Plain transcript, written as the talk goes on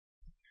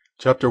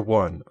Chapter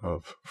 1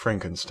 of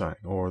Frankenstein,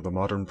 or the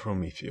Modern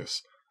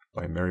Prometheus,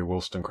 by Mary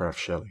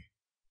Shelley.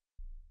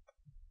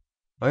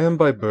 I am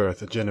by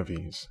birth a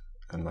Genevese,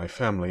 and my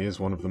family is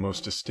one of the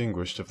most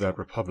distinguished of that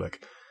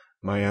republic.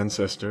 My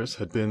ancestors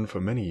had been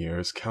for many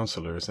years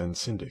councillors and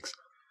syndics,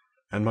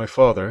 and my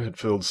father had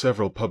filled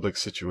several public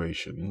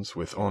situations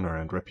with honor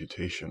and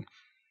reputation.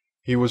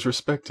 He was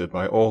respected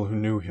by all who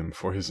knew him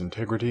for his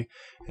integrity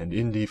and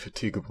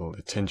indefatigable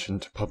attention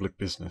to public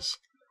business.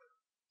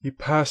 He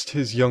passed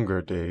his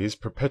younger days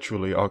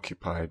perpetually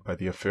occupied by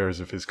the affairs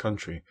of his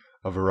country.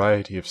 A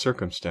variety of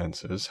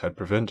circumstances had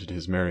prevented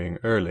his marrying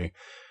early,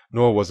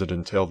 nor was it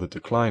until the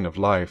decline of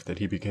life that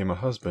he became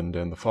a husband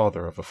and the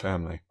father of a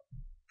family.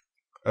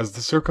 As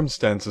the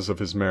circumstances of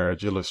his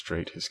marriage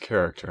illustrate his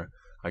character,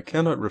 I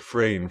cannot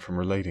refrain from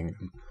relating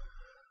them.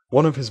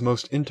 One of his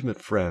most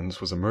intimate friends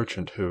was a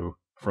merchant who,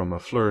 from a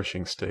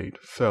flourishing state,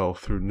 fell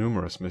through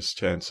numerous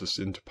mischances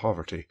into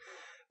poverty.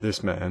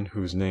 This man,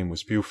 whose name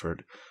was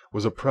Beaufort,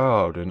 was a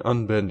proud and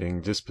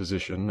unbending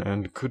disposition,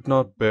 and could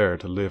not bear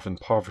to live in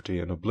poverty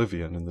and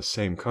oblivion in the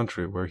same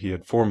country where he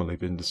had formerly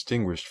been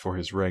distinguished for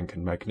his rank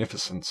and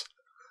magnificence.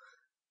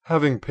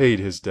 Having paid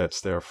his debts,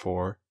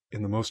 therefore,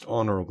 in the most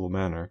honourable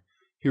manner,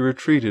 he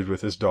retreated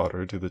with his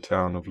daughter to the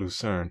town of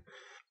Lucerne,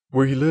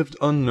 where he lived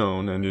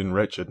unknown and in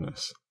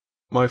wretchedness.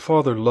 My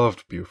father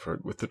loved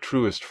Beaufort with the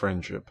truest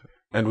friendship,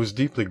 and was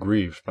deeply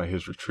grieved by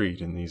his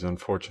retreat in these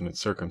unfortunate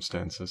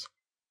circumstances.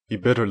 He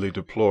bitterly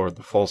deplored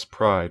the false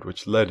pride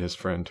which led his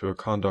friend to a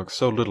conduct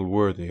so little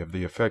worthy of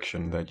the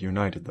affection that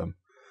united them.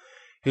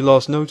 He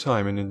lost no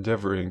time in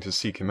endeavouring to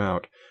seek him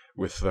out,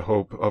 with the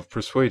hope of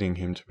persuading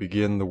him to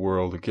begin the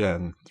world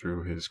again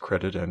through his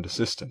credit and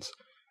assistance.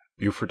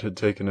 Beaufort had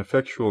taken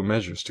effectual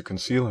measures to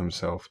conceal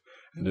himself,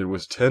 and it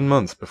was 10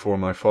 months before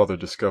my father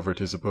discovered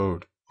his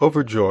abode.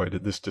 Overjoyed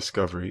at this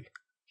discovery,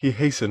 he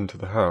hastened to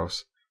the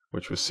house,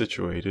 which was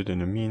situated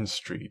in a mean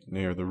street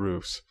near the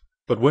roofs.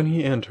 But when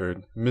he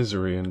entered,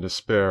 misery and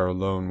despair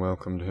alone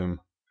welcomed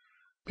him.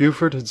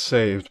 Beaufort had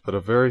saved but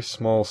a very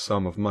small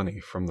sum of money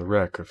from the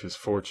wreck of his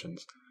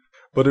fortunes,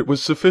 but it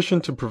was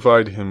sufficient to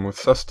provide him with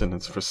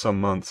sustenance for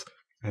some months,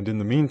 and in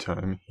the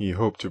meantime he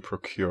hoped to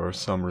procure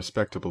some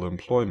respectable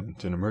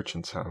employment in a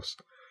merchant's house.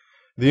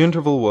 The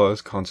interval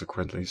was,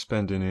 consequently,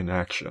 spent in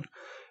inaction.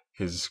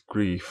 His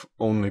grief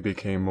only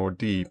became more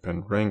deep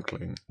and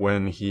rankling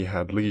when he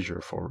had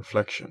leisure for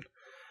reflection,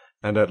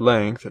 and at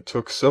length it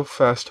took so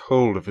fast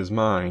hold of his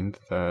mind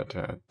that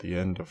at the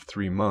end of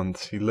 3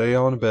 months he lay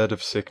on a bed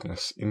of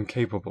sickness,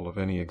 incapable of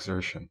any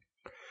exertion.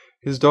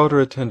 His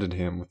daughter attended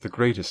him with the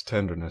greatest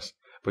tenderness,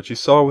 but she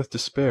saw with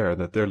despair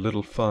that their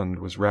little fund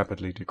was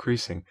rapidly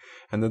decreasing,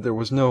 and that there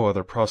was no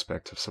other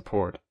prospect of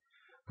support.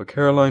 But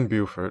Caroline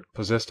Beaufort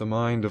possessed a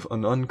mind of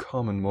an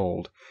uncommon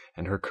mould,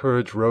 and her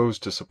courage rose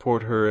to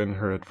support her in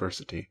her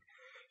adversity.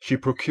 She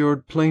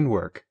procured plain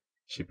work.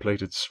 She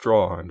plaited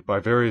straw, and by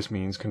various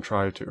means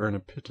contrived to earn a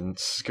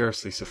pittance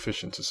scarcely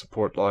sufficient to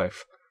support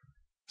life.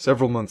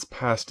 Several months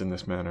passed in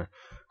this manner.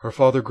 Her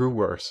father grew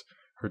worse.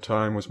 Her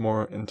time was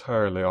more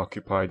entirely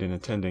occupied in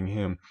attending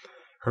him.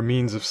 Her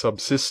means of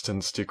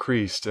subsistence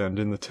decreased, and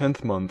in the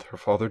 10th month her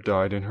father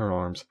died in her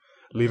arms,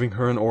 leaving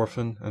her an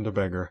orphan and a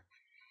beggar.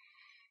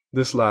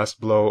 This last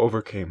blow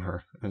overcame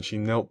her, and she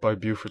knelt by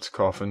Beaufort's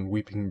coffin,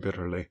 weeping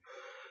bitterly.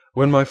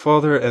 When my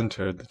father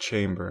entered the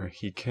chamber,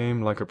 he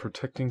came like a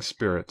protecting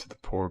spirit to the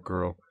poor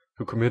girl,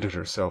 who committed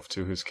herself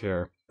to his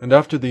care, and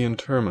after the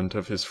interment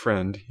of his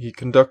friend, he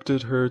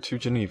conducted her to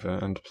Geneva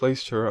and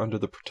placed her under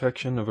the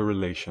protection of a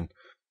relation.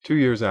 2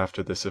 years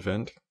after this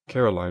event,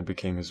 Caroline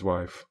became his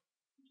wife.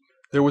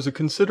 There was a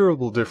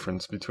considerable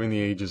difference between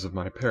the ages of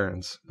my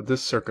parents, but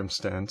this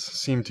circumstance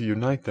seemed to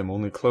unite them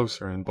only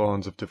closer in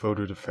bonds of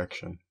devoted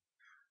affection.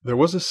 There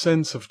was a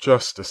sense of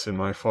justice in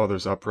my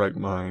father's upright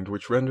mind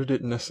which rendered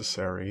it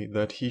necessary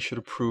that he should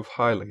approve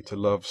highly to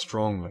love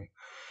strongly.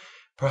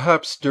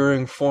 Perhaps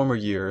during former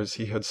years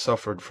he had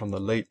suffered from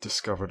the late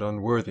discovered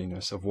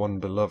unworthiness of one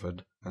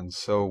beloved, and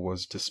so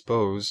was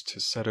disposed to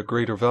set a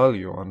greater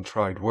value on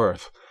tried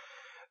worth.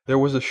 There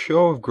was a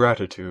show of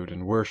gratitude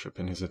and worship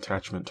in his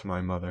attachment to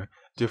my mother,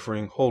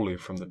 differing wholly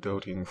from the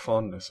doting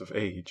fondness of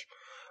age,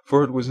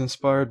 for it was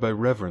inspired by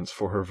reverence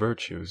for her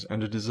virtues,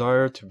 and a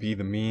desire to be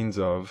the means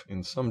of,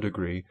 in some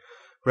degree,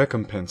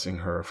 recompensing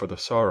her for the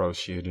sorrows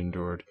she had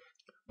endured,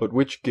 but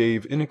which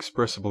gave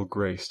inexpressible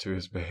grace to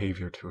his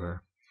behaviour to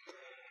her.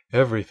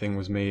 Everything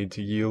was made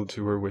to yield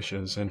to her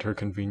wishes and her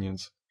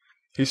convenience.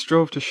 He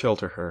strove to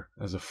shelter her,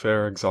 as a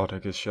fair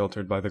exotic is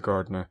sheltered by the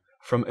gardener,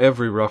 from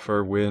every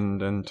rougher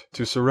wind, and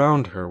to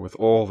surround her with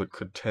all that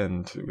could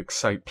tend to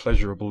excite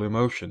pleasurable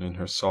emotion in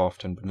her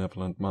soft and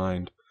benevolent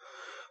mind.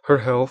 Her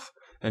health,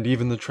 and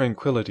even the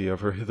tranquillity of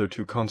her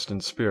hitherto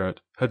constant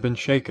spirit, had been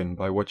shaken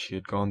by what she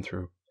had gone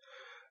through.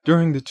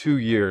 During the 2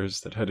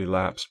 years that had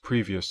elapsed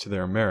previous to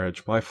their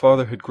marriage, my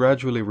father had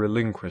gradually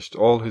relinquished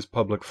all his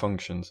public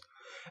functions,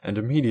 and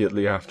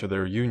immediately after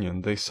their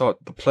union they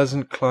sought the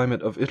pleasant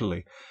climate of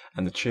Italy,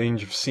 and the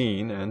change of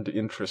scene and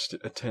interest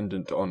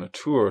attendant on a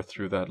tour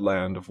through that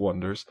land of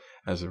wonders,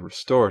 as a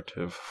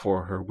restorative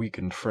for her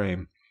weakened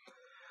frame.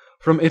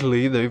 From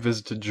Italy they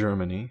visited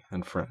Germany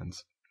and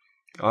France.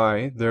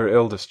 I, their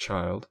eldest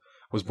child,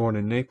 was born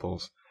in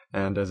Naples,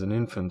 and as an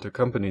infant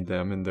accompanied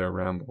them in their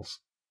rambles.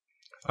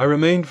 I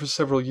remained for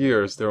several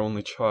years their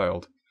only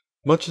child.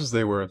 Much as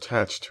they were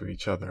attached to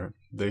each other,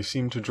 they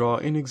seemed to draw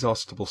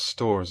inexhaustible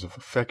stores of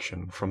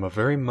affection from a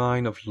very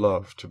mine of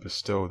love to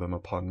bestow them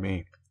upon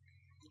me.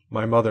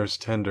 My mother's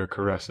tender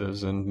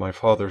caresses and my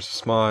father's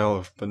smile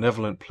of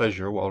benevolent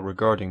pleasure while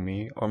regarding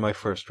me are my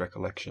first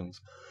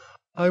recollections.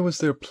 I was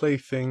their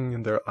plaything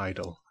and their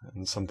idol,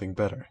 and something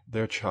better,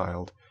 their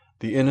child,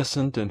 the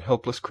innocent and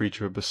helpless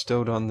creature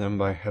bestowed on them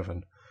by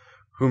Heaven,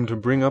 whom to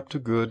bring up to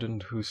good,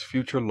 and whose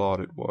future lot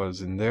it was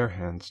in their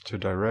hands to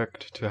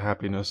direct to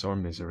happiness or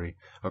misery,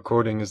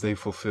 according as they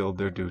fulfilled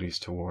their duties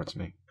towards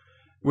me.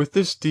 With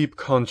this deep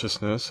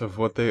consciousness of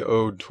what they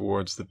owed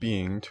towards the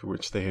being to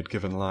which they had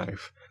given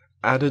life,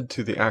 added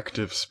to the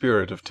active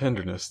spirit of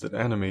tenderness that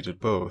animated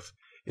both,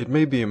 it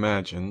may be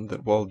imagined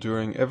that while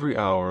during every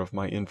hour of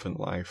my infant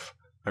life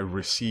I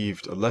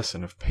received a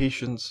lesson of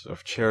patience,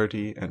 of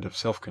charity, and of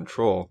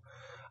self-control,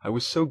 I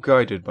was so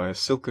guided by a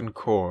silken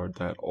cord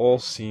that all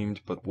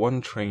seemed but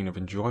one train of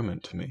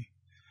enjoyment to me.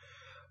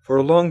 For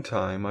a long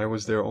time I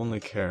was their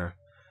only care.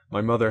 My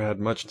mother had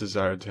much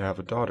desired to have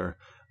a daughter,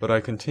 but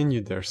I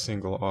continued their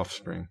single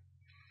offspring.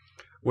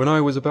 When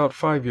I was about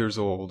 5 years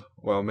old,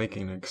 while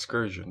making an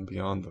excursion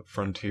beyond the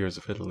frontiers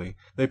of Italy,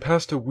 they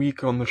passed a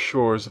week on the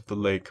shores of the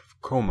lake of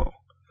Como.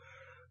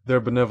 Their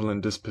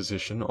benevolent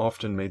disposition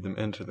often made them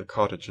enter the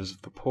cottages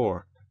of the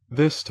poor.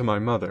 This, to my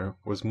mother,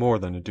 was more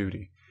than a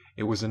duty.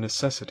 It was a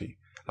necessity,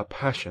 a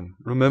passion,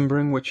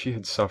 remembering what she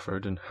had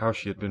suffered and how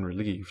she had been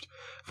relieved,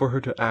 for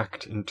her to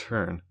act in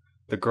turn,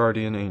 the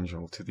guardian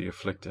angel to the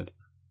afflicted.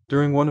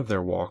 During one of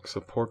their walks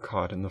a poor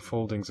cot in the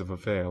foldings of a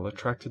vale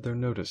attracted their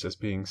notice as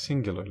being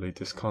singularly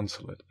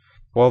disconsolate,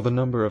 while the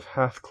number of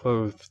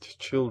half-clothed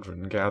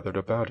children gathered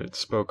about it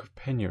spoke of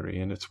penury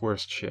in its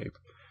worst shape.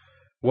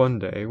 One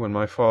day, when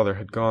my father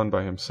had gone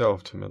by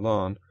himself to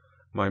Milan,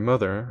 my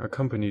mother,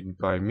 accompanied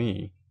by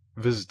me,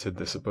 visited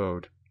this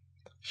abode.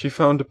 She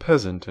found a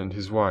peasant and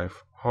his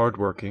wife,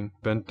 hard-working,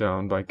 bent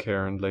down by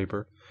care and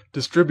labor,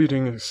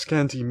 distributing a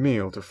scanty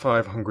meal to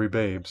 5 hungry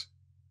babes.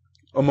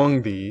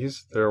 Among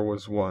these there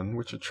was one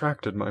which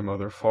attracted my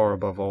mother far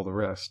above all the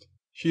rest.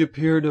 She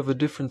appeared of a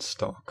different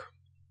stock.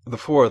 The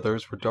 4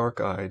 others were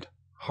dark-eyed,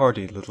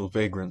 hardy little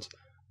vagrants.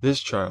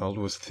 This child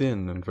was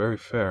thin and very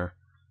fair.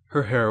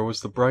 Her hair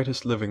was the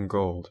brightest living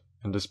gold,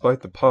 and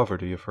despite the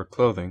poverty of her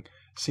clothing,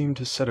 seemed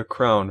to set a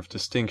crown of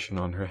distinction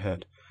on her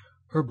head.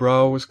 Her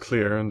brow was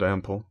clear and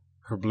ample,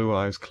 her blue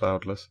eyes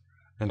cloudless,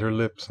 and her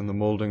lips and the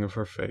moulding of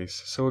her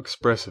face so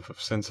expressive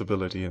of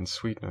sensibility and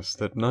sweetness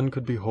that none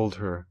could behold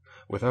her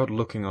without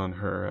looking on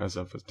her as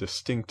of a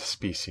distinct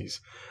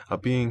species, a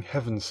being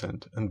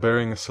heaven-sent and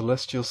bearing a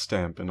celestial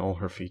stamp in all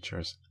her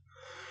features.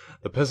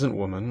 The peasant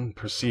woman,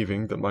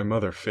 perceiving that my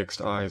mother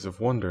fixed eyes of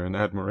wonder and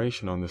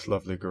admiration on this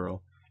lovely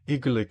girl,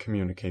 eagerly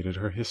communicated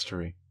her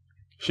history.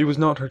 She was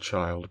not her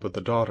child, but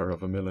the daughter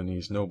of a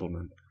Milanese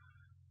nobleman.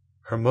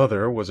 Her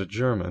mother was a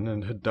German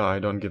and had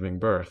died on giving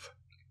birth.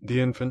 The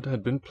infant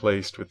had been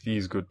placed with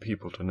these good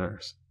people to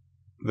nurse.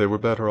 They were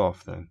better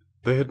off then.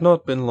 They had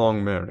not been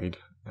long married,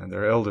 and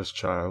their eldest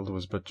child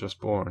was but just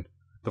born.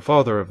 The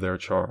father of their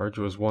charge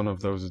was one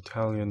of those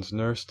Italians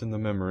nursed in the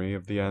memory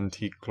of the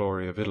antique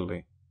glory of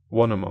Italy,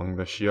 one among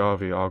the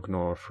Schiavi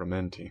Agnor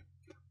Frumenti,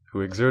 who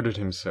exerted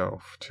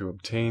himself to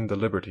obtain the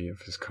liberty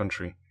of his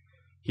country.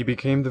 He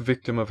became the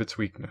victim of its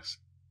weakness.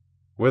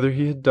 Whether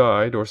he had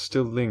died or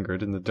still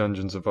lingered in the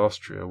dungeons of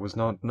Austria was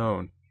not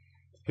known.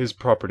 His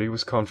property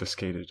was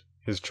confiscated.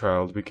 His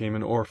child became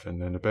an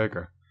orphan and a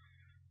beggar.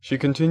 She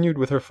continued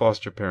with her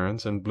foster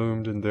parents and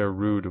bloomed in their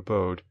rude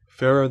abode,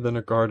 fairer than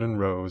a garden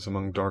rose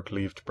among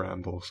dark-leaved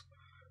brambles.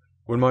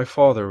 When my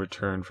father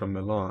returned from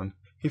Milan,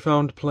 he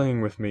found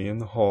playing with me in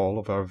the hall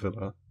of our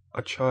villa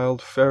a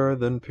child fairer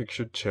than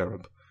pictured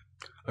cherub,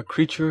 a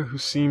creature who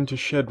seemed to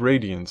shed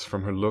radiance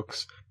from her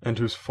looks, and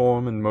whose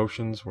form and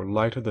motions were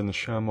lighter than the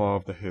chamois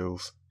of the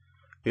hills.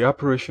 The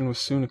apparition was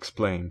soon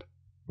explained.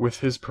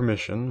 With his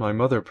permission, my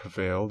mother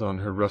prevailed on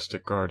her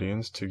rustic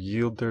guardians to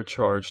yield their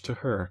charge to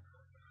her.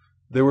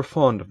 They were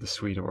fond of the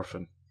sweet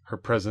orphan. Her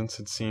presence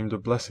had seemed a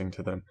blessing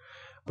to them,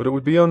 but it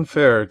would be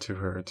unfair to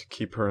her to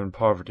keep her in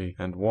poverty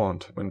and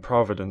want when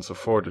Providence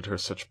afforded her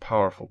such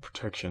powerful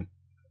protection.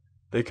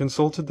 They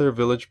consulted their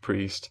village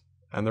priest,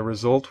 and the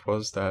result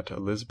was that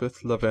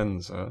Elizabeth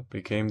Lavenza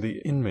became the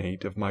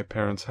inmate of my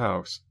parents'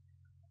 house,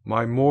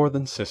 my more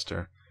than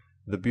sister,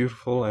 the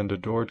beautiful and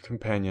adored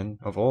companion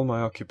of all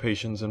my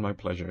occupations and my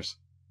pleasures.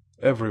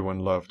 Everyone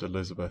loved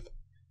Elizabeth.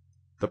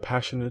 The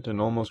passionate and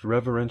almost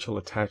reverential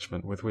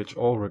attachment with which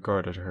all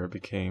regarded her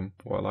became,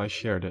 while I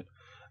shared it,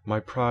 my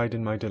pride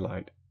and my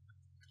delight.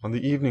 On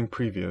the evening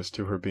previous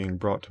to her being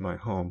brought to my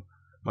home,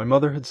 my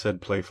mother had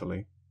said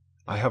playfully,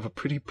 "I have a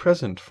pretty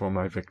present for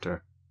my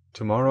Victor.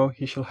 Tomorrow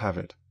he shall have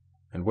it."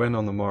 And when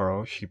on the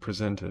morrow she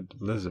presented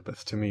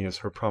Elizabeth to me as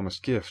her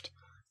promised gift,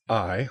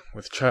 I,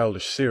 with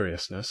childish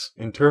seriousness,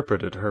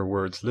 interpreted her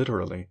words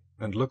literally,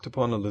 and looked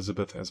upon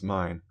Elizabeth as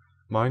mine,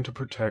 mine to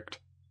protect,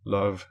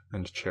 love,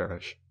 and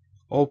cherish.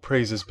 All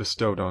praises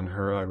bestowed on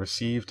her I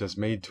received as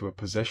made to a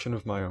possession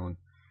of my own.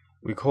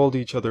 We called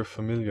each other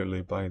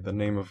familiarly by the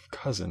name of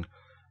cousin.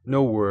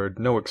 No word,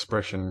 no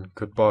expression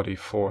could body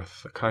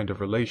forth the kind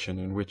of relation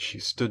in which she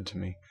stood to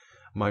me,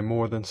 my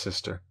more than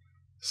sister,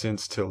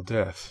 since till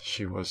death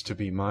she was to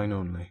be mine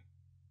only.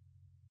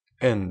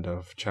 End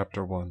of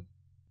Chapter 1.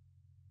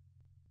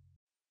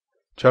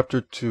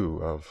 Chapter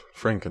 2 of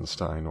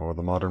Frankenstein, or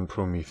the Modern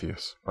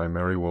Prometheus, by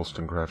Mary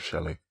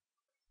Shelley.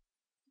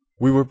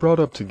 We were brought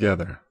up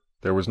together.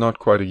 There was not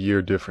quite a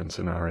year difference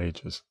in our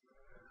ages.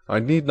 I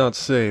need not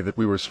say that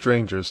we were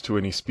strangers to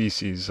any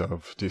species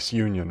of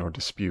disunion or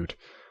dispute.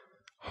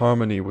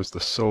 Harmony was the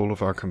soul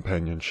of our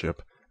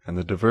companionship, and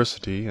the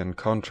diversity and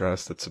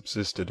contrast that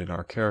subsisted in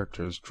our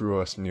characters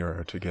drew us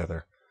nearer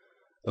together.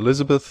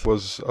 Elizabeth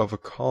was of a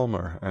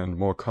calmer and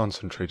more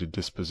concentrated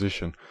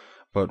disposition,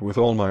 but with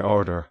all my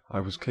ardor I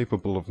was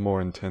capable of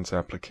more intense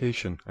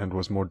application, and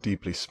was more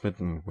deeply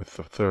smitten with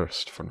the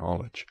thirst for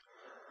knowledge.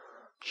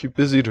 She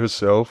busied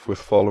herself with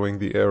following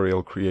the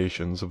aerial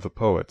creations of the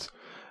poets,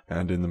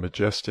 and in the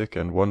majestic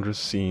and wondrous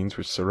scenes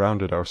which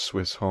surrounded our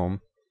Swiss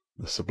home,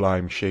 the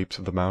sublime shapes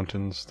of the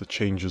mountains, the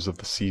changes of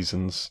the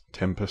seasons,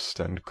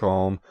 tempest and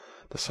calm,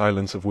 the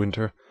silence of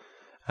winter,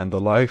 and the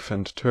life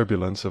and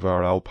turbulence of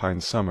our Alpine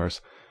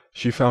summers,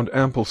 she found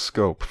ample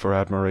scope for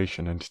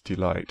admiration and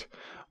delight,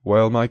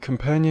 while my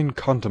companion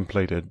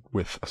contemplated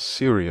with a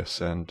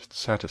serious and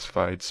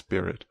satisfied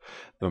spirit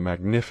the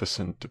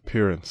magnificent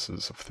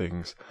appearances of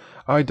things.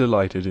 I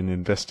delighted in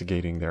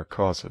investigating their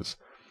causes.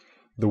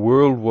 The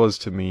world was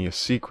to me a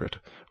secret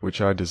which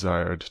I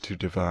desired to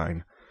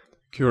divine.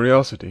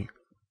 Curiosity,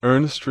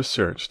 earnest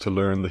research to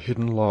learn the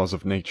hidden laws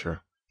of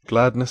nature,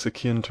 gladness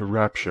akin to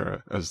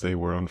rapture as they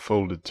were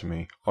unfolded to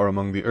me, are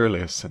among the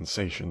earliest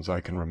sensations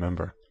I can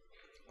remember.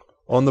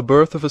 On the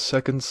birth of a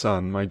second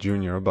son, my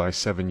junior by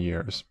 7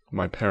 years,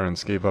 my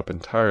parents gave up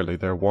entirely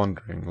their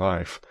wandering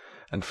life,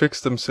 and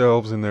fixed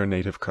themselves in their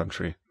native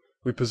country.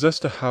 We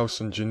possessed a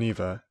house in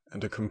Geneva,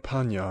 and a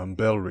campagna on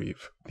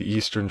Bellerive, the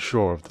eastern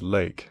shore of the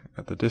lake,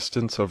 at the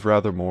distance of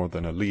rather more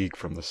than a league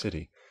from the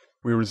city.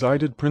 We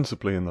resided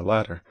principally in the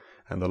latter,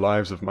 and the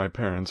lives of my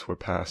parents were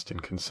passed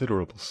in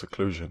considerable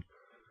seclusion.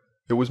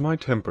 It was my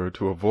temper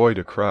to avoid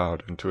a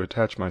crowd, and to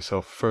attach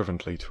myself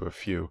fervently to a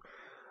few.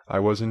 I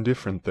was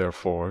indifferent,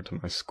 therefore, to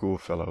my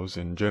schoolfellows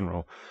in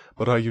general,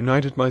 but I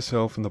united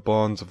myself in the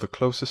bonds of the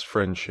closest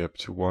friendship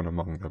to one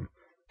among them.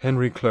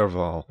 Henry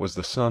Clerval was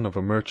the son of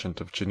a merchant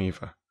of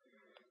Geneva.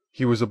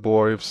 He was a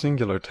boy of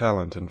singular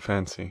talent and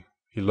fancy.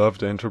 He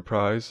loved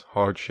enterprise,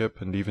 hardship,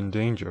 and even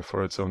danger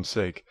for its own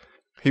sake.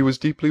 He was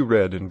deeply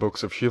read in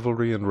books of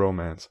chivalry and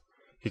romance.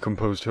 He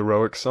composed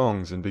heroic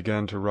songs, and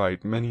began to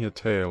write many a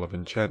tale of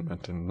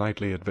enchantment and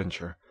knightly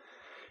adventure.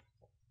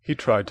 He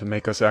tried to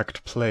make us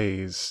act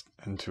plays,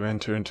 and to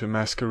enter into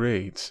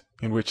masquerades,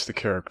 in which the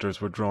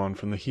characters were drawn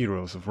from the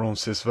heroes of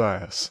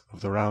Roncesvalles,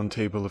 of the Round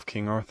Table of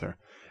King Arthur,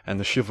 and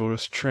the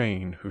chivalrous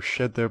train who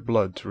shed their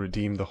blood to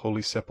redeem the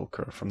Holy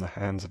Sepulchre from the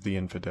hands of the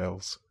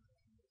infidels.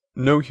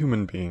 No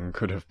human being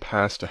could have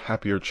passed a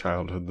happier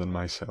childhood than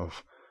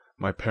myself.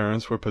 My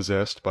parents were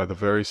possessed by the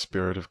very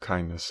spirit of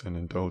kindness and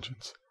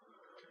indulgence.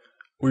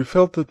 We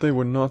felt that they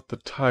were not the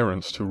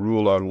tyrants to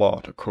rule our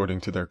lot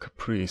according to their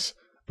caprice,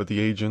 but the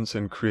agents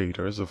and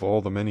creators of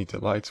all the many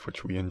delights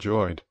which we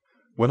enjoyed.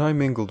 When I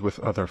mingled with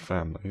other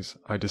families,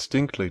 I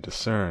distinctly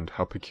discerned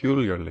how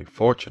peculiarly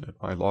fortunate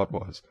my lot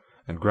was,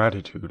 and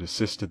gratitude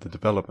assisted the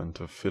development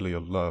of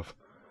filial love.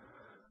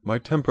 My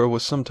temper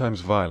was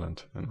sometimes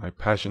violent, and my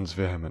passions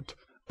vehement,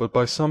 but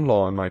by some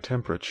law in my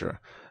temperature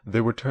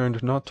they were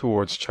turned not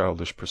towards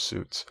childish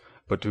pursuits,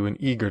 but to an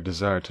eager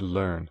desire to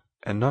learn,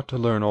 and not to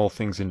learn all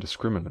things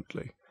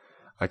indiscriminately.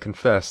 I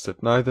confess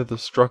that neither the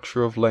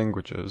structure of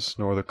languages,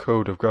 nor the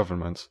code of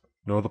governments,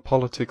 nor the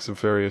politics of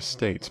various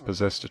states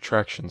possessed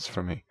attractions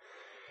for me.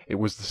 It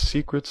was the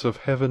secrets of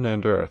heaven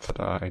and earth that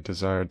I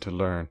desired to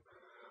learn,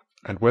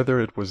 and whether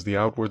it was the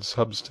outward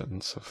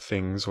substance of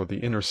things or the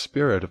inner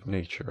spirit of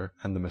nature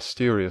and the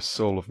mysterious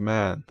soul of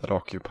man that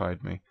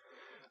occupied me,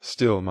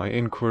 still my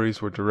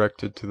inquiries were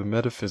directed to the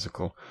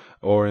metaphysical,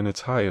 or in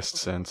its highest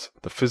sense,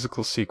 the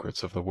physical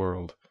secrets of the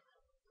world.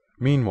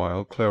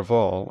 Meanwhile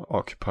Clerval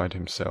occupied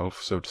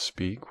himself, so to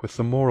speak, with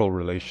the moral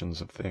relations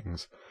of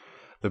things.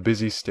 The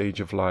busy stage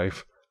of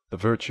life, the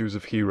virtues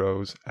of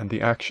heroes, and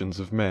the actions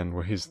of men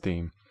were his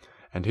theme,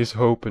 and his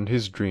hope and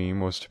his dream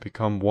was to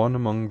become one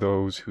among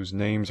those whose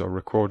names are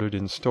recorded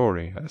in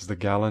story as the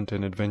gallant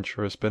and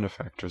adventurous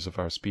benefactors of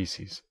our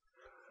species.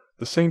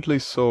 The saintly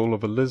soul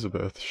of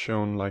Elizabeth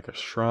shone like a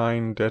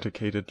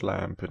shrine-dedicated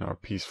lamp in our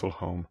peaceful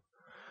home.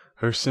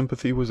 Her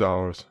sympathy was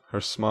ours,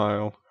 her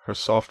smile, her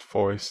soft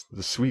voice,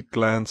 the sweet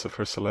glance of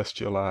her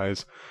celestial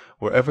eyes,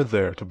 were ever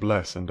there to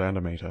bless and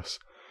animate us.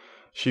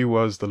 She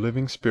was the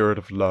living spirit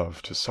of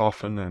love to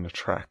soften and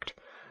attract.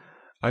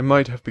 I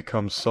might have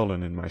become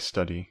sullen in my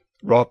study,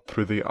 wrought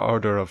through the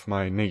ardour of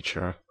my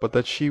nature, but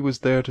that she was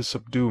there to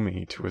subdue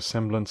me to a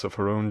semblance of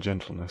her own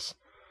gentleness.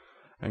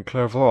 And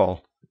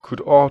Clerval,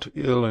 could aught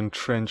ill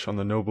entrench on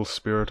the noble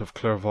spirit of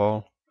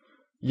Clerval?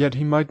 Yet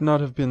he might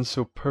not have been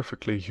so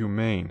perfectly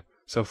humane,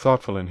 so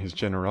thoughtful in his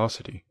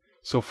generosity,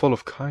 so full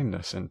of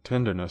kindness and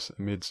tenderness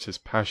amidst his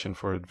passion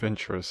for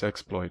adventurous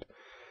exploit,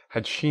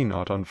 had she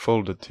not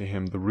unfolded to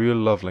him the real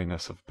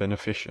loveliness of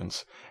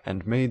beneficence,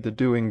 and made the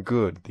doing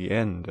good the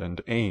end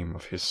and aim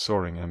of his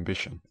soaring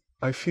ambition.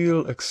 I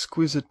feel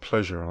exquisite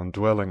pleasure on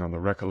dwelling on the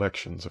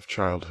recollections of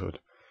childhood,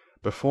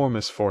 before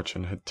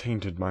misfortune had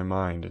tainted my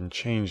mind and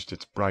changed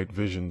its bright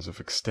visions of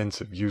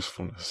extensive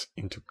usefulness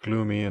into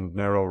gloomy and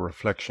narrow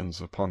reflections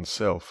upon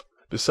self.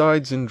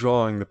 Besides, in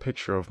drawing the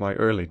picture of my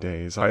early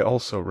days, I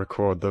also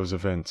record those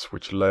events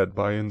which led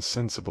by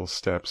insensible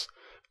steps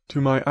to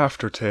my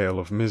after-tale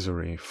of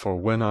misery, for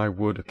when I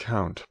would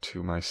account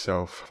to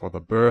myself for the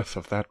birth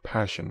of that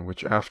passion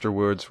which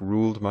afterwards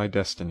ruled my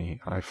destiny,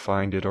 I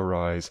find it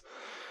arise,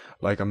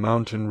 like a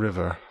mountain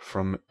river,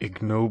 from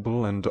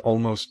ignoble and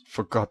almost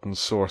forgotten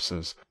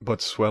sources,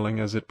 but swelling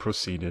as it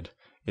proceeded,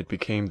 it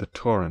became the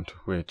torrent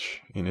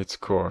which, in its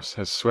course,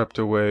 has swept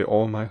away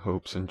all my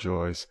hopes and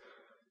joys.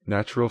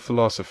 Natural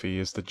philosophy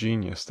is the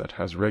genius that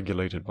has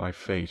regulated my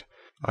fate.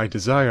 I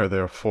desire,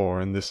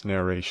 therefore, in this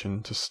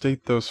narration, to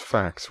state those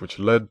facts which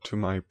led to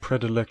my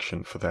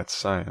predilection for that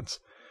science.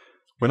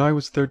 When I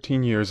was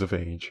 13 years of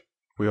age,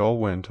 we all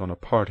went on a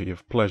party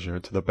of pleasure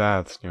to the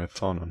baths near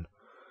Thonon.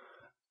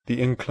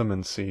 The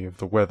inclemency of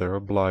the weather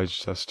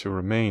obliged us to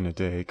remain a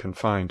day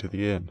confined to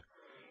the inn.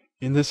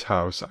 In this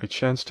house I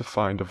chanced to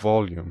find a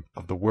volume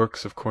of the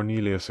works of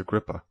Cornelius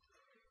Agrippa.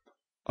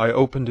 I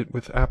opened it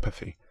with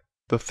apathy.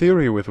 The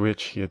theory with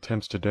which he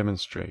attempts to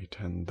demonstrate,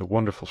 and the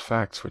wonderful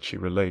facts which he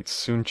relates,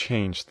 soon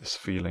changed this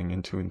feeling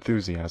into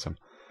enthusiasm.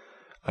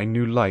 A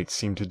new light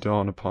seemed to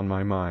dawn upon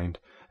my mind,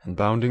 and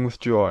bounding with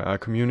joy I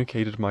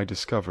communicated my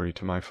discovery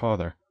to my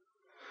father.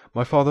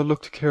 My father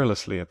looked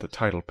carelessly at the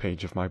title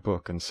page of my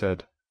book, and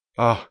said,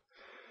 "Ah,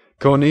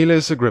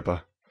 Cornelius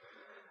Agrippa!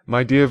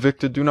 My dear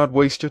Victor, do not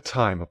waste your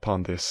time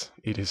upon this.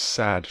 It is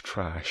sad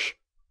trash."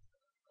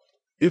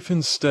 If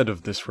instead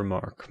of this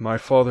remark my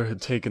father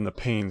had taken the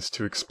pains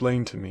to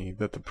explain to me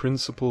that the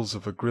principles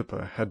of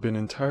Agrippa had been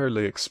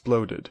entirely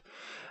exploded,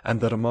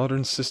 and that a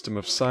modern system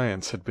of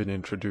science had been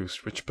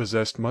introduced which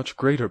possessed much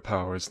greater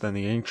powers than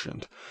the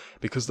ancient,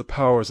 because the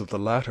powers of the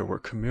latter were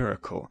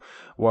chimerical,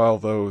 while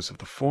those of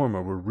the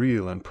former were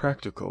real and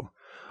practical,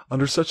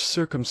 under such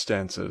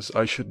circumstances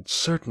I should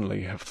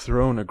certainly have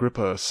thrown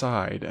Agrippa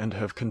aside, and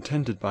have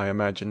contented my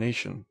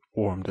imagination,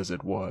 warmed as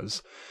it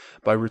was,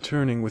 by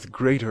returning with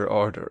greater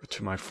ardor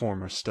to my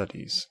former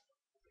studies.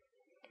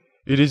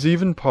 It is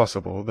even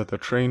possible that the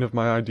train of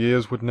my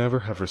ideas would never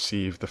have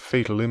received the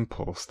fatal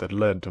impulse that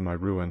led to my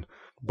ruin,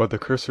 but the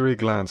cursory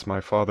glance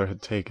my father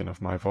had taken of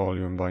my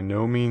volume by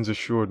no means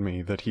assured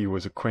me that he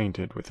was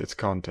acquainted with its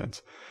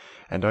contents,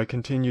 and I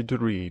continued to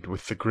read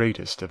with the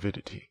greatest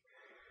avidity.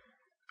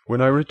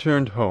 When I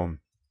returned home,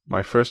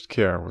 my first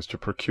care was to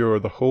procure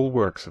the whole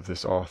works of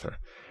this author,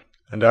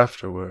 and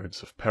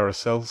afterwards of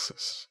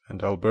Paracelsus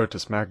and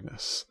Albertus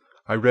Magnus.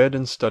 I read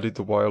and studied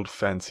the wild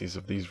fancies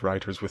of these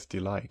writers with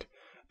delight.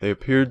 They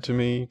appeared to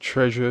me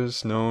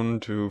treasures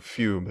known to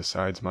few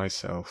besides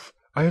myself.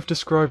 I have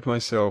described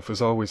myself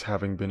as always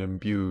having been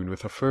imbued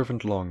with a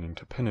fervent longing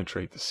to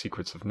penetrate the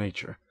secrets of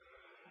nature.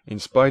 In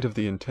spite of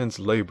the intense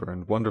labor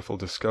and wonderful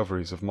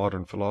discoveries of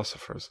modern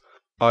philosophers,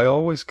 I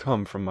always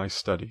come from my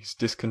studies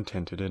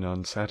discontented and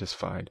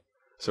unsatisfied.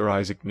 Sir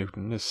Isaac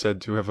Newton is said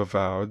to have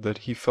avowed that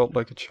he felt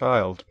like a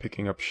child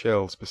picking up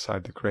shells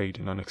beside the great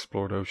and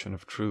unexplored ocean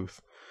of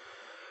truth.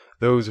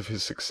 Those of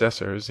his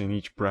successors in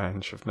each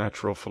branch of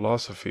natural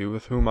philosophy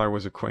with whom I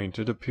was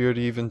acquainted appeared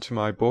even to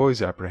my boy's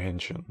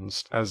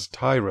apprehensions as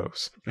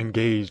tyros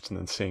engaged in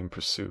the same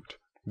pursuit.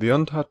 The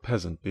untaught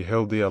peasant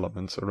beheld the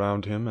elements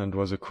around him and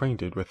was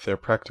acquainted with their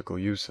practical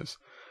uses.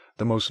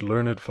 The most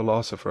learned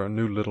philosopher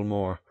knew little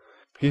more.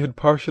 He had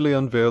partially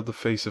unveiled the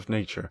face of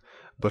nature,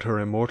 but her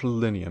immortal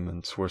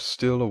lineaments were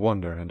still a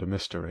wonder and a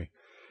mystery.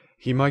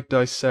 He might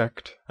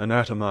dissect,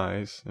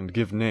 anatomize, and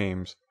give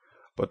names,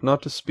 but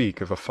not to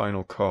speak of a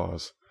final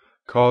cause.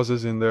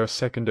 Causes in their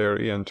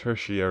secondary and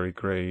tertiary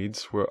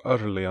grades were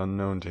utterly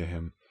unknown to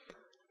him.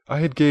 I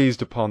had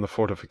gazed upon the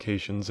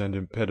fortifications and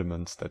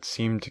impediments that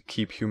seemed to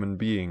keep human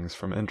beings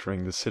from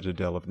entering the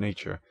citadel of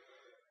nature,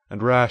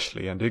 and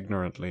rashly and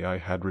ignorantly I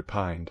had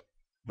repined.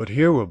 But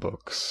here were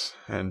books,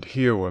 and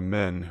here were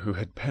men who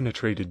had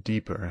penetrated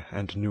deeper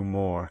and knew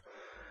more.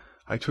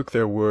 I took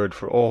their word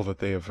for all that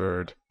they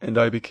averred, and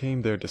I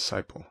became their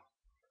disciple.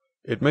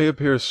 It may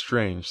appear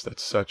strange that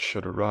such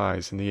should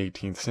arise in the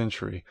 18th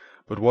century,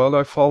 but while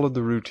I followed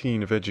the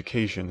routine of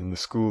education in the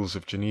schools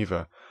of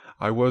Geneva,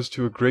 I was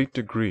to a great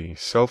degree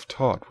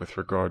self-taught with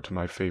regard to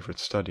my favorite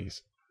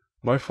studies.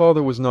 My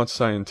father was not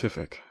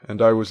scientific,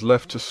 and I was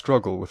left to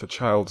struggle with a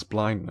child's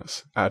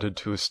blindness, added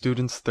to a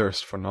student's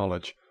thirst for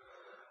knowledge.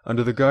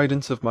 Under the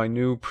guidance of my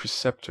new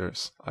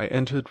preceptors, I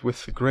entered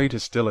with the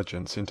greatest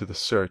diligence into the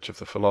search of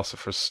the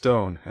philosopher's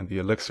stone and the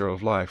elixir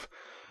of life,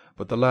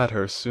 but the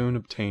latter soon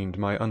obtained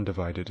my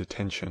undivided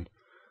attention.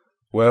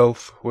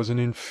 Wealth was an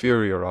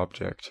inferior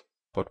object,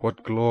 But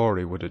what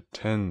glory would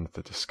attend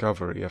the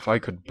discovery if I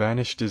could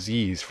banish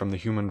disease from the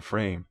human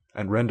frame,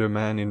 and render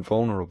man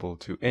invulnerable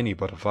to any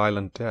but a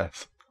violent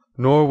death!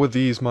 Nor were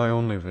these my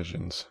only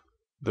visions.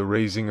 The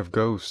raising of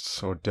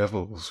ghosts or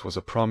devils was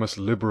a promise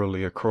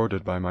liberally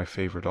accorded by my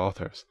favourite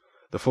authors,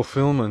 the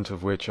fulfilment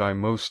of which I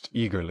most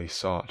eagerly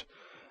sought,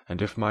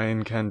 and if my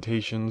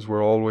incantations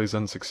were always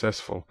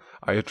unsuccessful,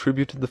 I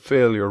attributed the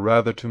failure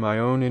rather to my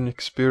own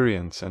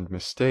inexperience and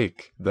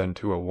mistake than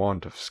to a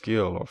want of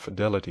skill or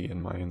fidelity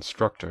in my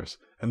instructors.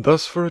 And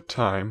thus for a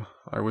time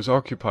I was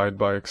occupied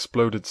by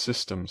exploded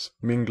systems,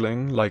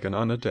 mingling, like an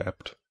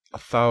unadept,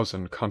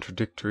 1,000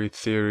 contradictory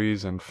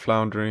theories, and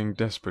floundering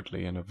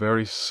desperately in a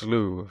very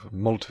slough of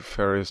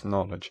multifarious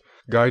knowledge,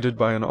 guided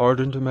by an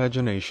ardent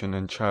imagination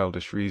and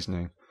childish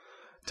reasoning,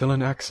 till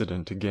an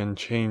accident again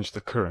changed the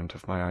current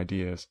of my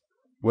ideas.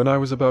 When I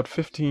was about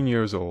 15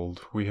 years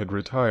old, we had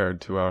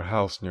retired to our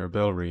house near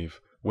Belrive,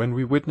 when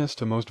we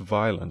witnessed a most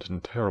violent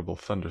and terrible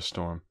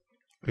thunderstorm.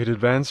 It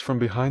advanced from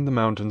behind the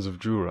mountains of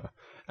Jura,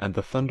 and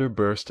the thunder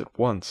burst at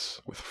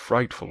once with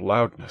frightful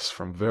loudness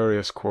from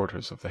various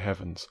quarters of the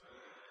heavens.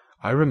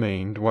 I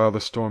remained, while the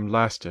storm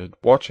lasted,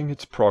 watching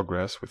its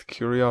progress with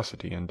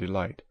curiosity and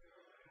delight.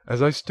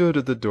 As I stood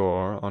at the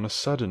door, on a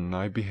sudden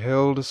I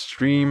beheld a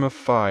stream of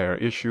fire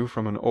issue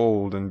from an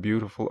old and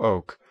beautiful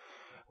oak,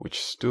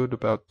 which stood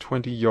about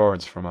 20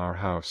 yards from our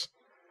house,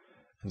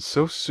 and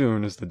so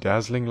soon as the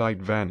dazzling light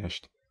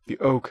vanished, the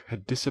oak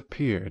had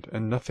disappeared,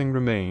 and nothing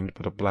remained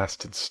but a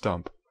blasted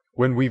stump.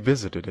 When we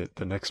visited it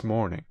the next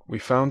morning, we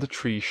found the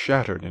tree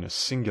shattered in a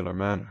singular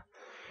manner.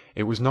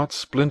 It was not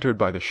splintered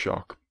by the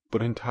shock,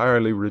 but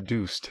entirely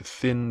reduced to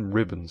thin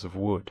ribbons of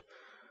wood.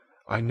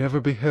 I never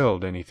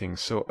beheld anything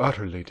so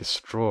utterly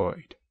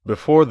destroyed.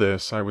 Before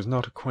this I was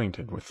not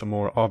acquainted with the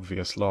more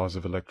obvious laws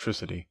of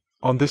electricity.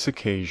 On this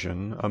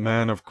occasion a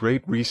man of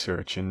great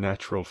research in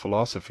natural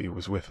philosophy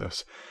was with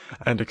us,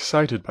 and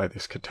excited by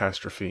this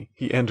catastrophe,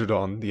 he entered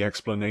on the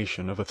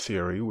explanation of a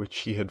theory which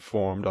he had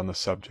formed on the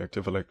subject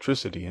of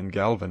electricity and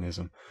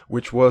galvanism,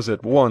 which was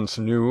at once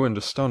new and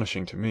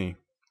astonishing to me.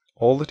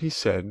 All that he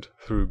said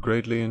threw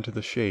greatly into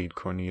the shade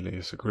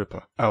Cornelius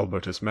Agrippa,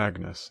 Albertus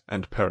Magnus,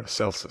 and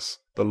Paracelsus,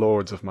 the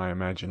lords of my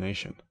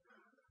imagination.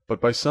 But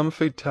by some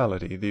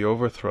fatality the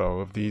overthrow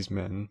of these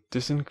men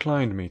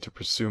disinclined me to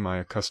pursue my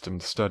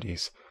accustomed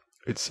studies.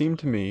 It seemed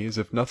to me as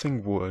if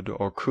nothing would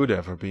or could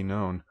ever be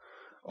known.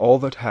 All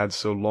that had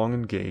so long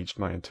engaged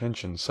my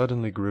attention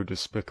suddenly grew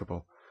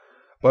despicable.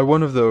 By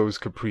one of those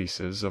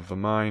caprices of the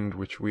mind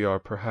which we are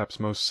perhaps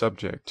most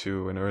subject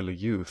to in early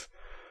youth,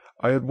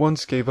 I at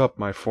once gave up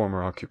my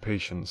former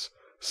occupations,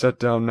 set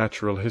down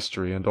natural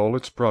history and all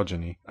its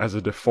progeny as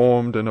a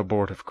deformed and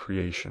abortive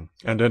creation,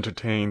 and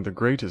entertained the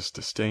greatest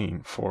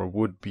disdain for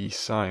would-be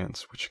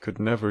science which could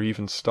never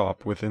even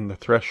stop within the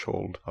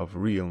threshold of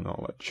real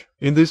knowledge.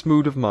 In this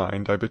mood of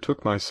mind I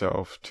betook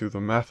myself to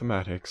the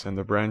mathematics and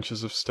the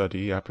branches of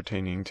study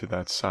appertaining to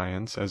that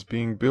science as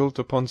being built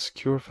upon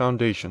secure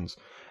foundations,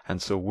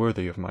 and so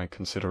worthy of my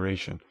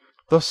consideration.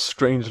 Thus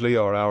strangely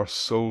are our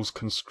souls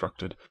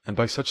constructed, and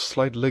by such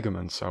slight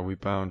ligaments are we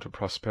bound to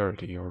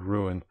prosperity or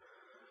ruin.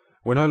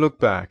 When I look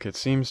back, it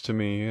seems to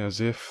me as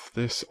if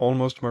this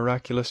almost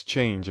miraculous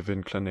change of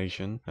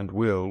inclination and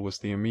will was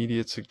the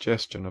immediate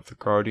suggestion of the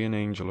guardian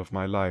angel of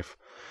my life,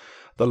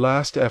 the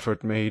last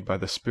effort made by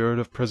the spirit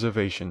of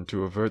preservation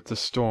to avert the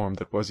storm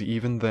that was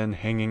even then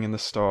hanging in the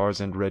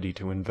stars and ready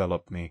to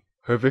envelop me.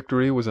 Her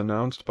victory was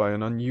announced by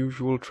an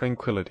unusual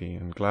tranquillity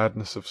and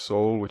gladness of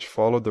soul which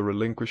followed the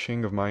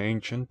relinquishing of my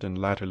ancient and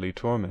latterly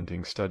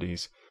tormenting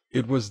studies.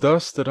 It was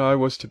thus that I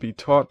was to be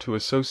taught to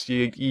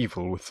associate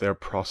evil with their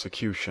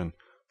prosecution,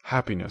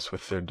 happiness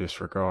with their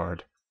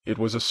disregard. It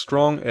was a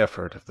strong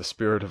effort of the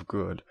spirit of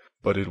good,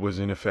 but it was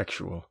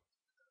ineffectual.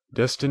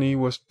 Destiny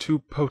was too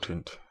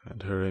potent,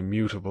 and her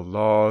immutable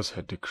laws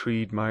had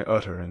decreed my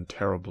utter and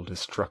terrible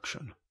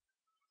destruction.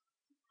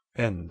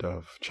 End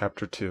of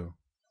Chapter 2.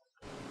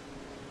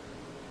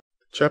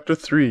 Chapter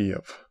 3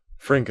 of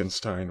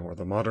Frankenstein, or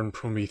the Modern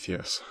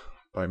Prometheus,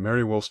 by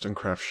Mary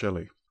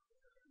Shelley.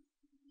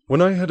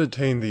 When I had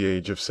attained the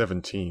age of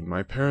 17,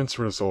 my parents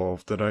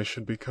resolved that I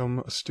should become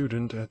a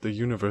student at the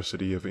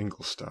University of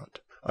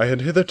Ingolstadt. I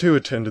had hitherto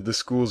attended the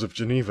schools of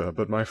Geneva,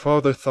 but my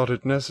father thought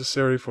it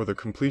necessary for the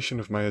completion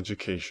of my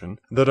education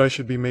that I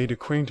should be made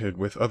acquainted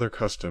with other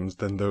customs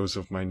than those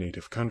of my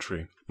native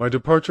country. My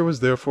departure was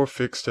therefore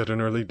fixed at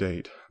an early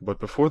date, but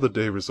before the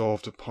day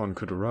resolved upon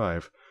could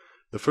arrive,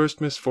 the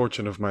first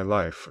misfortune of my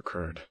life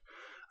occurred,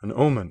 an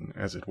omen,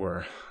 as it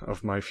were,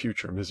 of my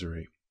future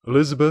misery.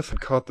 Elizabeth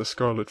had caught the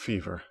scarlet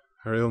fever.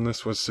 Her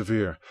illness was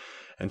severe,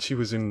 and she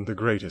was in the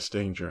greatest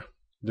danger.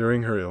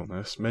 During her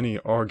illness, many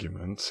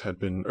arguments had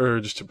been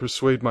urged to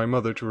persuade my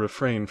mother to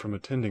refrain from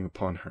attending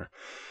upon her.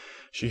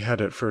 She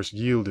had at first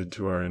yielded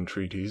to our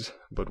entreaties,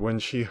 but when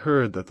she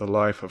heard that the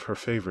life of her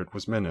favourite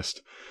was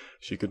menaced,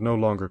 she could no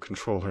longer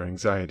control her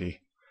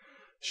anxiety.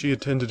 She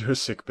attended her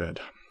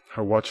sick-bed.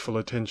 Her watchful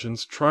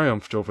attentions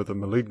triumphed over the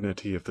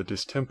malignity of the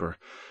distemper.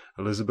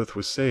 Elizabeth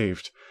was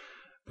saved,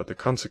 but the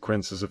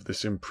consequences of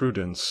this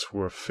imprudence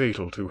were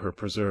fatal to her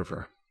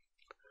preserver.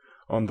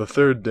 On the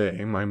third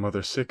day my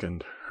mother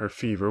sickened. Her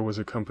fever was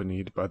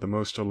accompanied by the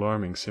most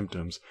alarming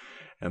symptoms,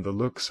 and the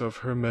looks of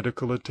her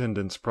medical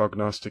attendants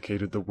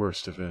prognosticated the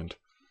worst event.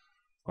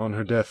 On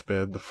her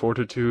deathbed the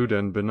fortitude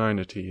and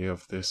benignity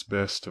of this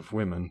best of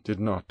women did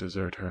not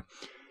desert her.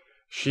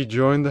 She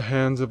joined the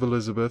hands of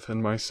Elizabeth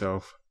and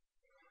myself.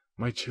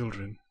 "My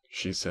children,"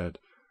 she said,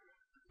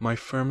 "my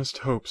firmest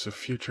hopes of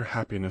future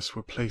happiness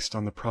were placed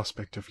on the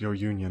prospect of your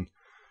union.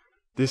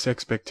 This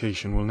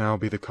expectation will now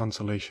be the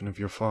consolation of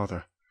your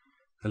father.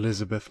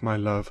 Elizabeth, my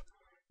love,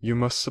 you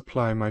must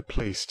supply my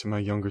place to my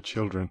younger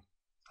children.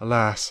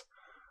 Alas!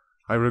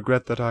 I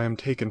regret that I am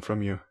taken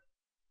from you,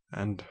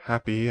 and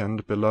happy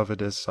and beloved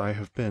as I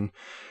have been,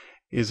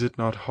 is it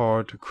not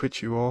hard to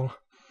quit you all?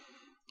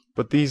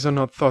 But these are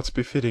not thoughts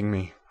befitting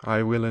me.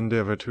 I will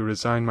endeavour to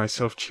resign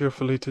myself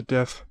cheerfully to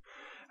death,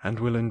 and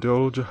will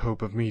indulge a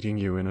hope of meeting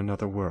you in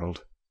another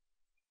world."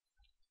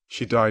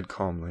 She died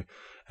calmly,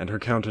 and her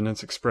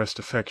countenance expressed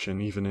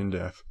affection even in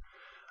death.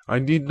 I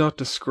need not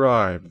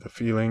describe the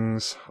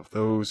feelings of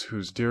those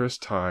whose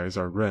dearest ties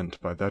are rent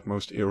by that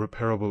most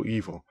irreparable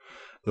evil,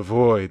 the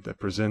void that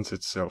presents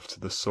itself to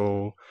the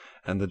soul,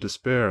 and the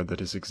despair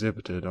that is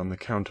exhibited on the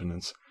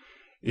countenance.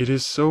 It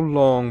is so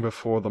long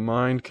before the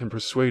mind can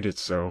persuade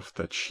itself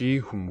that she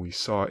whom we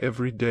saw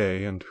every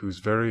day, and whose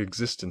very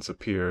existence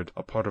appeared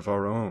a part of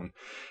our own,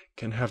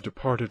 can have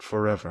departed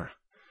forever,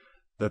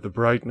 that the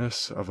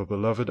brightness of a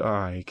beloved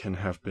eye can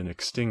have been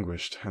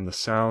extinguished, and the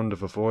sound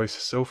of a voice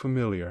so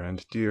familiar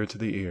and dear to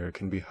the ear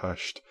can be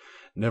hushed,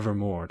 never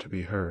more to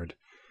be heard.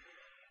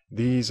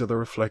 These are the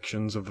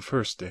reflections of the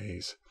first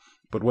days,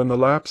 but when the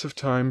lapse of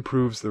time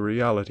proves the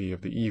reality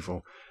of the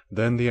evil,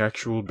 then the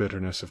actual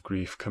bitterness of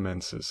grief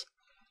commences.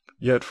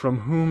 Yet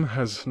from whom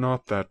has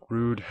not that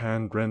rude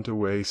hand rent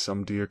away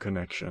some dear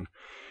connection?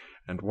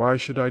 And why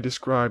should I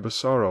describe a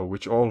sorrow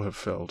which all have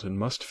felt and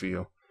must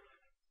feel?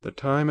 The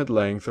time at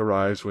length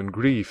arrives when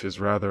grief is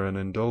rather an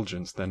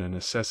indulgence than a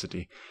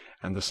necessity,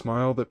 and the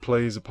smile that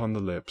plays upon the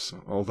lips,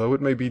 although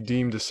it may be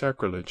deemed a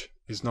sacrilege,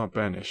 is not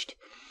banished.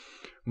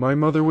 My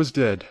mother was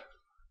dead,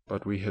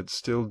 but we had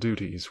still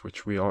duties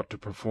which we ought to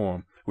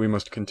perform. We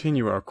must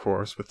continue our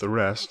course with the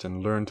rest,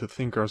 and learn to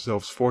think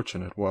ourselves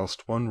fortunate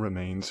whilst one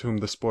remains whom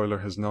the spoiler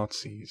has not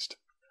seized.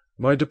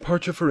 My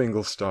departure for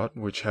Ingolstadt,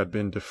 which had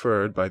been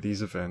deferred by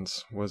these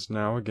events, was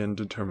now again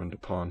determined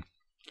upon.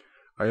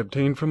 I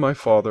obtained from my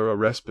father a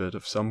respite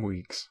of some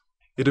weeks.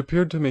 It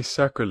appeared to me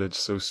sacrilege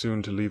so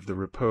soon to leave the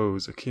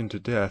repose, akin to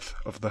death,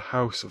 of the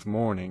house of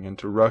mourning, and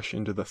to rush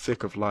into the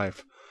thick of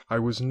life. I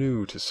was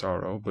new to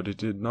sorrow, but it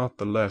did not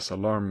the less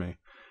alarm me.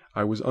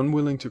 I was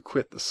unwilling to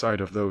quit the sight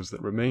of those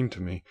that remained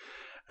to me,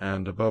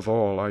 and, above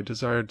all, I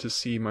desired to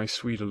see my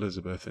sweet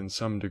Elizabeth in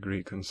some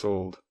degree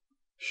consoled.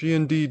 She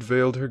indeed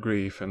veiled her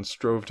grief, and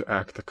strove to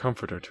act the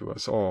comforter to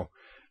us all.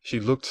 She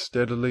looked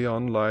steadily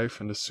on life,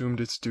 and assumed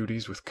its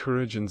duties with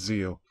courage and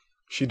zeal.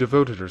 She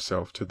devoted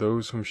herself to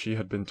those whom she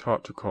had been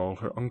taught to call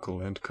her uncle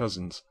and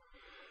cousins.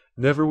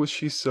 Never was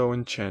she so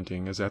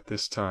enchanting as at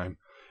this time,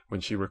 when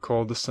she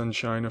recalled the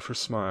sunshine of her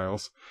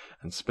smiles,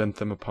 and spent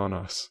them upon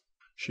us.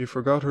 She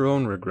forgot her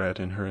own regret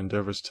in her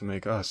endeavours to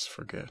make us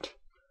forget.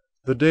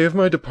 The day of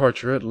my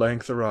departure at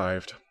length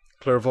arrived.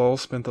 Clerval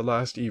spent the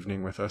last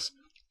evening with us.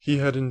 He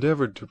had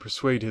endeavoured to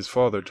persuade his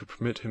father to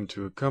permit him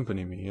to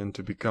accompany me and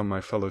to become my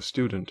fellow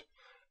student,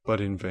 but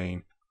in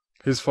vain.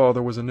 His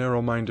father was a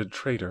narrow-minded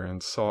traitor,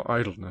 and saw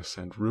idleness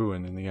and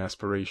ruin in the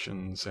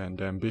aspirations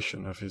and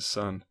ambition of his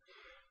son.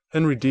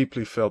 Henry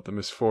deeply felt the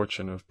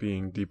misfortune of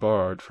being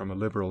debarred from a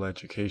liberal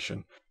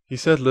education. He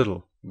said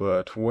little,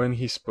 but when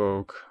he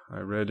spoke, I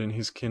read in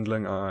his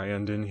kindling eye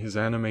and in his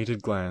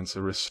animated glance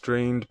a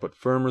restrained but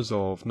firm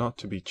resolve not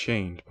to be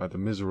chained by the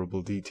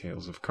miserable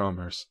details of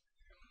commerce.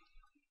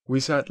 We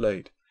sat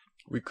late.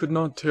 We could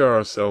not tear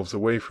ourselves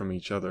away from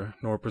each other,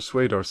 nor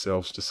persuade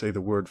ourselves to say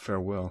the word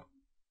farewell.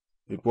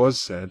 It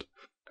was said,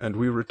 and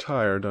we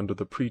retired under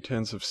the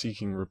pretence of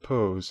seeking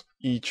repose,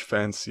 each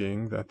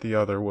fancying that the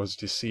other was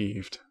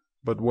deceived.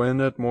 But when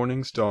at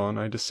morning's dawn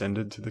I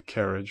descended to the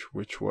carriage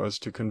which was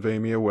to convey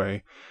me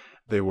away,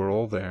 they were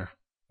all there.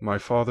 My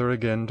father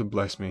again to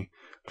bless me,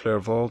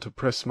 Clerval to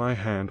press my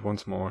hand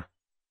once more,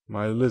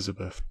 my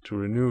Elizabeth to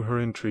renew her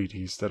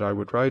entreaties that I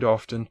would write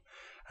often,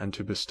 and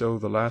to bestow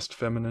the last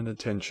feminine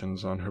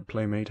attentions on her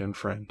playmate and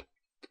friend.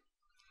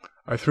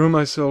 I threw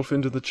myself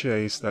into the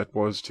chaise that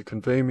was to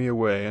convey me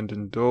away, and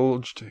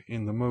indulged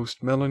in the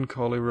most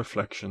melancholy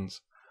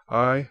reflections.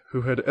 I,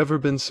 who had ever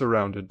been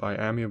surrounded by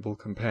amiable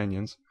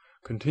companions,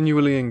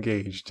 continually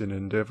engaged in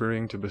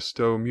endeavouring to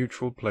bestow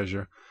mutual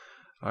pleasure,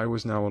 I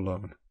was now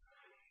alone.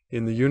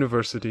 In the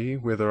university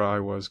whither I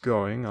was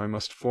going, I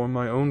must form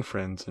my own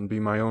friends and be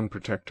my own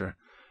protector.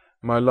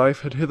 My life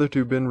had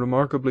hitherto been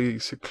remarkably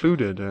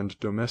secluded and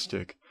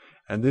domestic,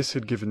 and this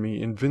had given me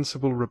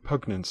invincible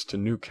repugnance to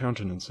new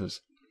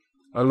countenances.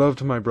 I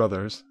loved my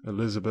brothers,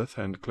 Elizabeth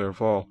and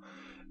Clerval.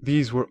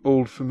 These were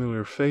old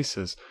familiar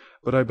faces,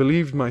 but I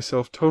believed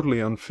myself totally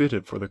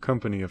unfitted for the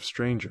company of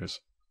strangers.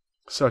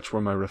 Such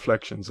were my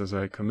reflections as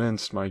I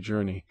commenced my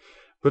journey,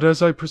 but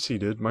as I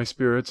proceeded, my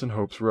spirits and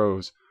hopes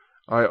rose.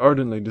 I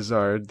ardently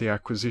desired the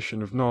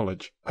acquisition of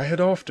knowledge. I had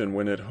often,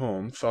 when at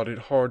home, thought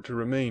it hard to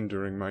remain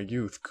during my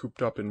youth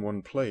cooped up in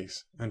one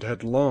place, and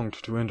had longed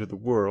to enter the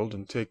world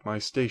and take my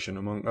station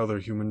among other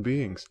human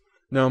beings.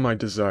 Now my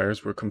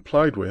desires were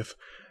complied with,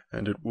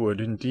 and it would,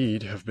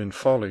 indeed, have been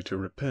folly to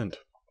repent.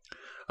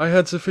 I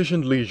had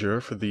sufficient leisure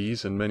for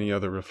these and many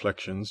other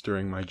reflections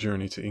during my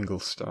journey to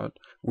Ingolstadt,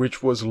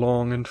 which was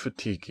long and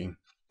fatiguing.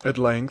 At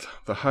length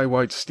the high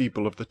white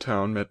steeple of the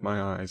town met my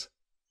eyes.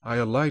 I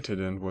alighted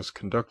and was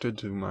conducted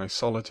to my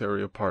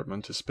solitary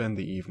apartment to spend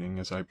the evening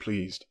as I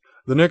pleased.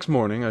 The next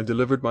morning I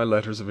delivered my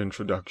letters of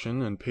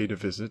introduction and paid a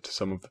visit to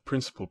some of the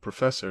principal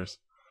professors.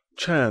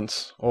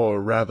 Chance,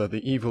 or rather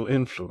the evil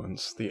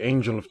influence, the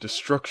angel of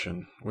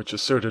destruction, which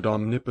asserted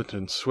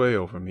omnipotent sway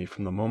over me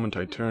from the moment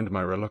I turned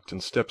my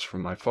reluctant steps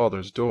from my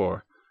father's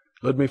door,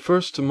 led me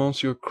first to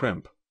Monsieur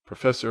Krempe,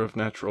 professor of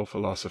natural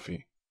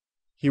philosophy.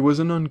 He was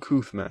an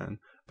uncouth man,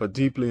 but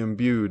deeply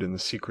imbued in the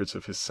secrets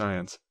of his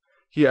science.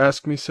 He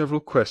asked me several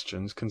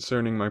questions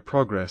concerning my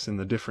progress in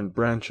the different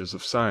branches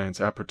of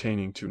science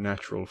appertaining to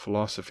natural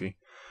philosophy.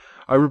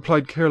 I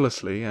replied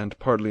carelessly and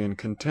partly in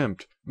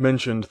contempt,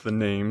 mentioned the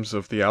names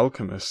of the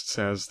alchemists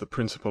as the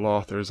principal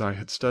authors I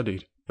had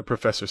studied. The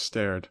professor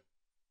stared.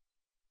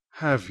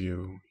 "Have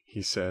you,"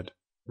 he said,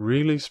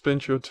 "really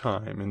spent your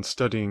time in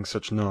studying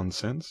such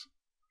nonsense?"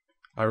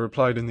 I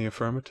replied in the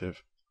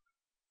affirmative.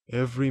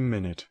 "Every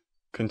minute,"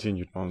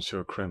 continued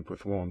Monsieur Krempe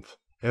with warmth,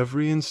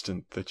 "every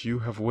instant that you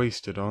have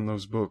wasted on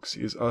those books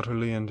is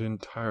utterly and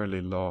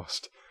entirely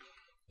lost.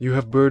 You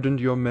have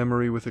burdened your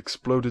memory with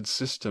exploded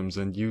systems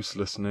and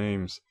useless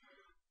names.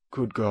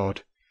 Good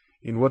God!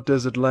 In what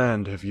desert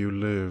land have you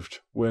lived,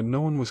 where no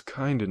one was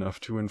kind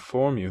enough to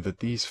inform you that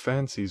these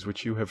fancies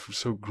which you have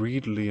so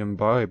greedily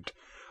imbibed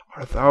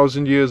are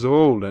 1,000 years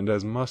old and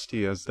as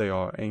musty as they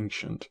are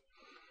ancient?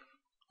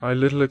 I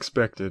little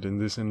expected in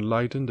this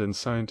enlightened and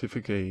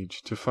scientific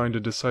age to find a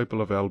disciple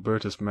of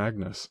Albertus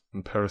Magnus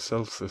and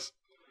Paracelsus.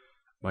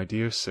 My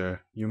dear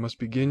sir, you must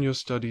begin your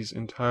studies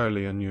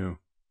entirely anew."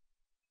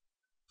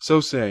 So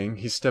saying,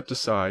 he stepped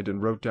aside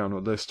and wrote down a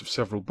list of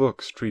several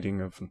books treating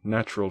of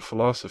natural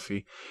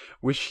philosophy,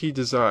 which he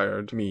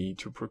desired me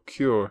to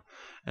procure,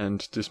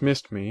 and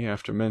dismissed me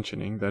after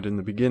mentioning that in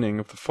the beginning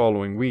of the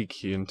following week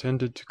he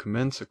intended to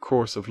commence a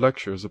course of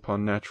lectures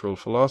upon natural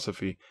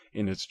philosophy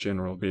in its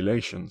general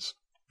relations,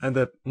 and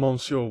that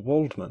Monsieur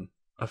Waldman,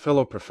 a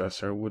fellow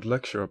professor, would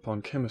lecture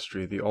upon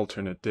chemistry the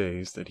alternate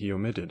days that he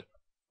omitted.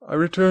 I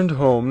returned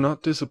home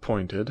not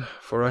disappointed,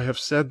 for I have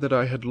said that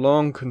I had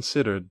long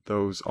considered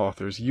those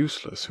authors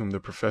useless whom the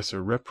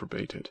professor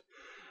reprobated,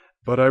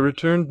 but I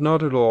returned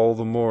not at all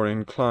the more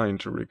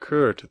inclined to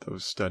recur to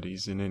those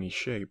studies in any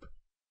shape.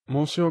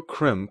 Monsieur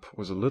Krempe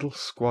was a little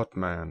squat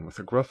man with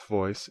a gruff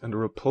voice and a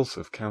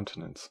repulsive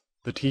countenance.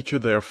 The teacher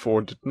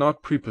therefore did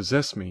not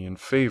prepossess me in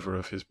favour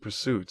of his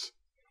pursuits.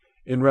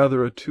 In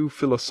rather a too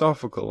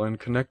philosophical and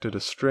connected a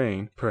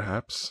strain,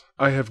 perhaps,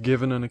 I have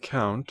given an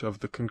account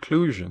of the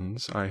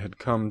conclusions I had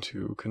come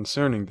to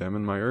concerning them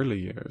in my early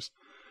years.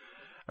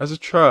 As a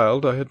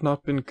child I had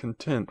not been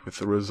content with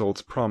the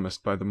results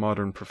promised by the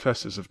modern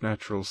professors of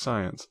natural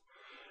science.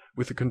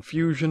 With a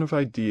confusion of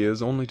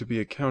ideas only to be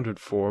accounted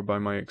for by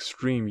my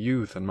extreme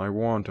youth and my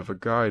want of a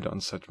guide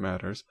on such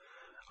matters,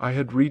 I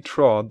had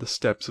retrod the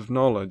steps of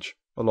knowledge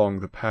along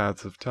the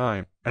paths of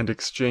time, and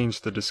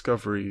exchanged the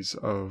discoveries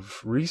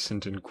of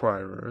recent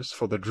inquirers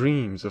for the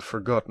dreams of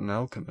forgotten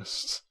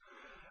alchemists.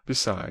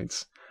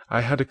 Besides,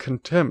 I had a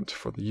contempt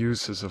for the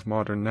uses of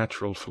modern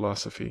natural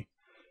philosophy.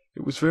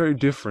 It was very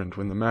different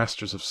when the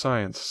masters of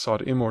science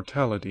sought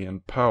immortality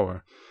and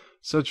power.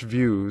 Such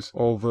views,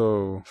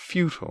 although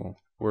futile,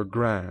 were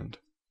grand.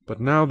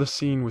 But now the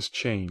scene was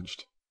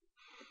changed.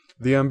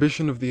 The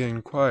ambition of the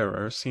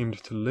inquirer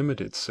seemed to limit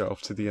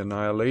itself to the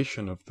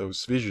annihilation of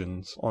those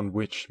visions on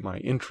which my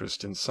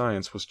interest in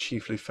science was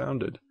chiefly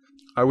founded.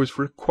 I was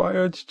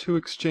required to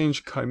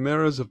exchange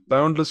chimeras of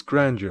boundless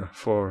grandeur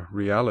for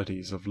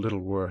realities of little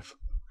worth.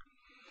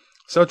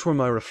 Such were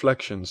my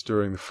reflections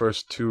during the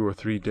first 2 or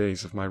 3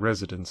 days of my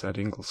residence at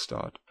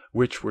Ingolstadt,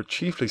 which were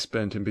chiefly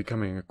spent in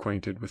becoming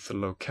acquainted with the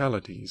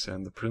localities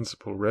and the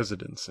principal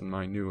residents in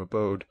my new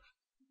abode.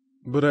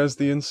 But as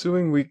the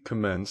ensuing week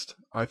commenced,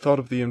 I thought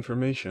of the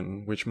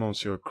information which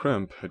Monsieur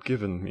Krempe had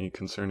given me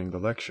concerning the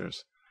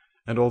lectures,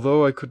 and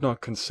although I could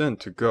not consent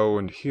to go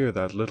and hear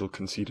that little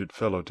conceited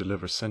fellow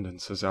deliver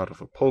sentences out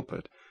of a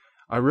pulpit,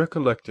 I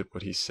recollected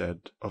what he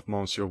said of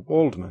Monsieur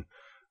Waldman,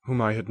 whom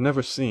I had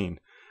never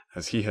seen,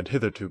 as he had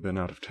hitherto been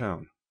out of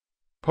town.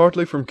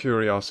 Partly from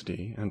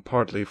curiosity, and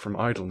partly from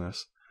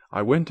idleness,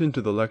 I went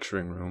into the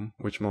lecturing room,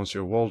 which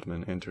Monsieur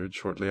Waldman entered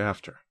shortly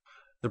after.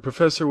 The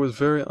professor was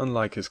very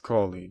unlike his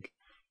colleague.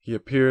 He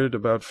appeared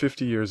about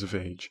 50 years of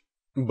age,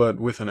 but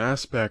with an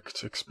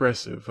aspect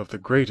expressive of the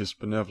greatest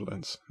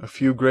benevolence. A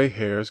few grey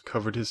hairs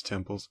covered his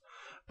temples,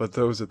 but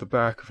those at the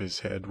back of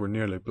his head were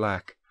nearly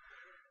black.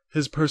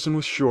 His person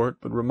was short,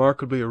 but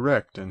remarkably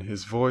erect, and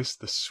his voice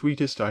the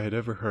sweetest I had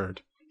ever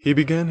heard. He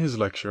began his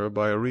lecture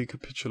by a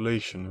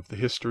recapitulation of the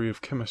history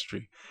of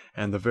chemistry,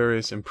 and the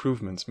various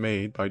improvements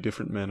made by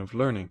different men of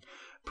learning,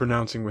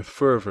 pronouncing with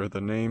fervour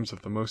the names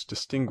of the most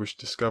distinguished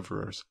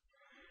discoverers.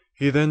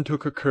 He then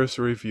took a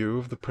cursory view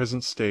of the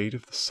present state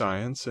of the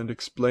science, and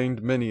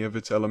explained many of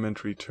its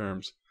elementary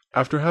terms.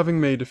 After having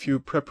made a few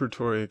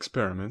preparatory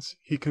experiments,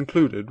 he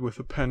concluded with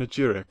a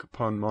panegyric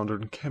upon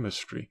modern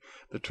chemistry,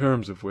 the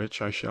terms of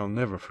which I shall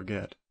never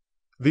forget.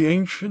 "The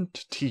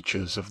ancient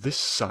teachers of this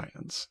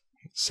science,"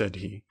 said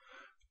he,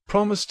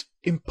 "promised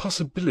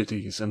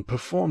impossibilities and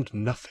performed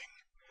nothing.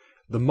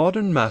 The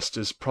modern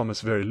masters promise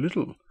very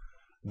little.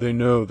 They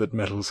know that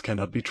metals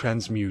cannot be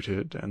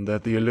transmuted, and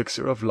that the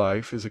elixir of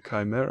life is a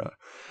chimera.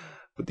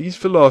 But these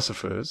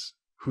philosophers,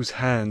 whose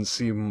hands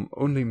seem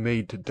only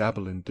made to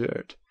dabble in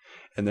dirt,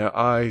 and their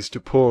eyes to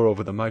pore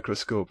over the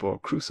microscope or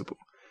crucible,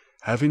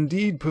 have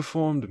indeed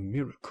performed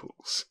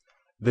miracles.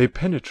 They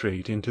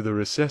penetrate into the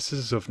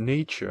recesses of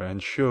nature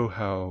and show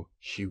how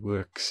she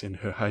works in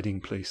her hiding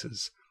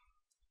places.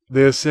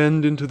 They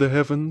ascend into the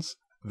heavens.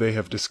 They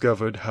have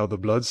discovered how the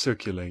blood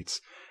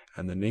circulates,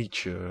 and the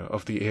nature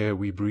of the air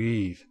we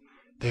breathe.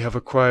 They have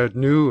acquired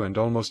new and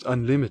almost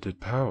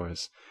unlimited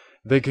powers.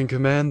 They can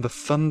command the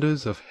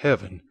thunders of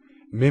heaven,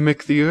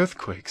 mimic the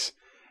earthquakes,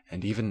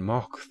 and even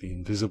mock the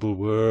invisible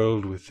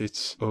world with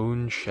its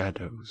own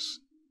shadows."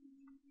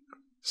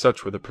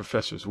 Such were the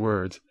professor's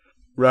words.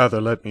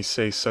 Rather, let me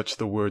say, such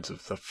the words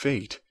of the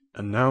fate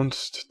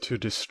announced to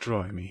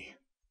destroy me.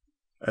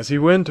 As he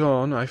went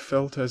on, I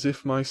felt as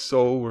if my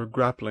soul were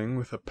grappling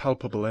with a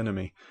palpable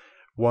enemy.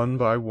 One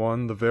by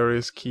one the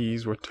various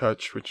keys were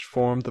touched which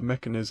formed the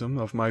mechanism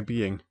of my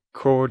being.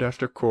 Chord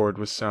after chord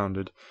was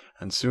sounded,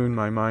 and soon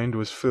my mind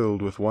was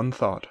filled with one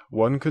thought,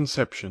 one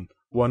conception,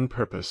 one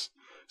purpose.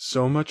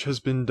 "So much has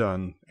been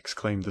done,"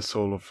 exclaimed the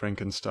soul of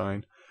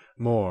Frankenstein.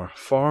 "More,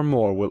 far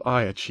more, will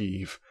I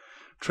achieve.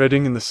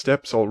 Treading in the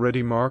steps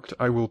already marked,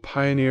 I will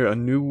pioneer a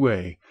new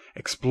way,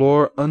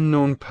 explore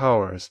unknown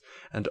powers,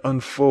 and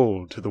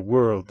unfold to the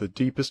world the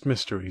deepest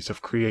mysteries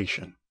of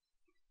creation."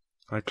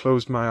 I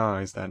closed my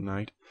eyes that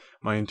night.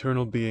 My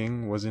internal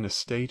being was in a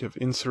state of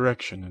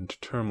insurrection and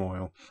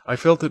turmoil. I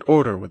felt that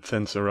order would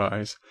thence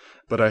arise,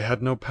 but I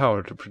had no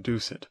power to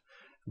produce it.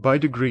 By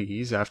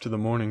degrees, after the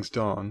morning's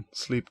dawn,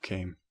 sleep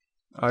came.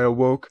 I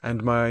awoke,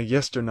 and my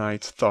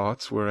yesternight's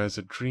thoughts were as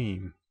a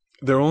dream.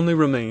 There only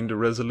remained a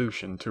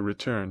resolution to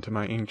return to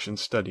my ancient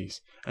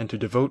studies, and to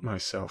devote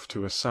myself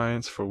to a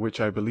science for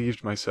which I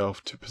believed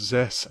myself to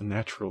possess a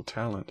natural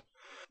talent.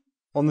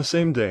 On the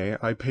same day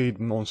I paid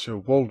Monsieur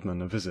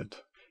Waldman a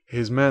visit.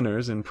 His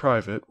manners in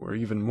private were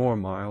even more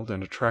mild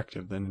and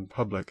attractive than in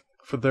public,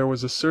 for there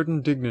was a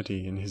certain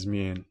dignity in his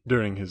mien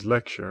during his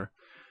lecture,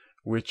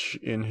 which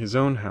in his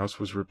own house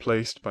was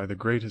replaced by the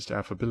greatest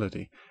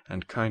affability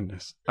and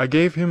kindness. I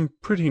gave him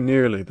pretty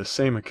nearly the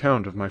same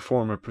account of my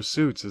former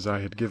pursuits as I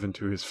had given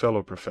to his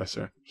fellow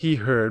professor. He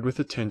heard with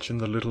attention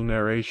the little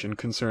narration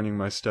concerning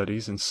my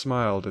studies, and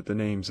smiled at the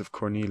names of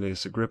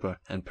Cornelius Agrippa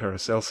and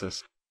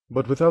Paracelsus,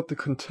 but without the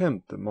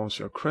contempt that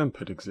Monsieur Krempe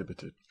had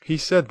exhibited. He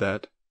said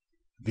that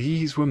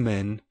these were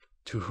men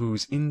to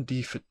whose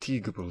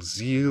indefatigable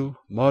zeal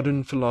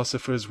modern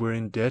philosophers were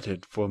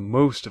indebted for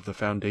most of the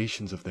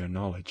foundations of their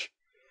knowledge.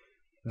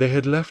 They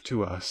had left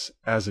to us,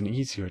 as an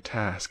easier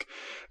task,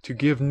 to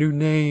give new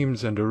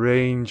names and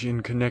arrange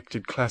in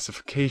connected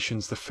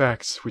classifications the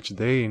facts which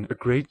they in a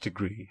great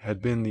degree had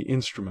been the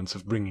instruments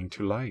of bringing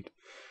to light.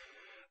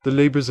 The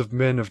labours of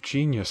men of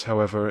genius,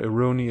 however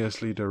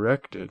erroneously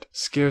directed,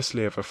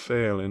 scarcely ever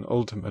fail in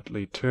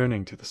ultimately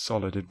turning to the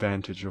solid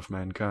advantage of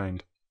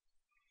mankind.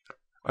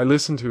 I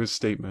listened to his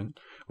statement,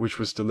 which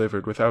was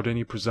delivered without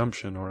any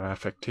presumption or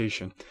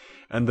affectation,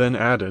 and then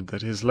added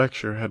that his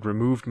lecture had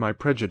removed my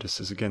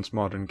prejudices against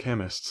modern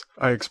chemists.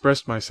 I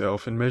expressed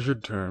myself in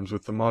measured terms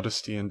with the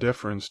modesty and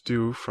deference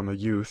due from a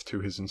youth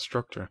to his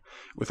instructor,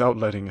 without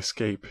letting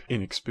escape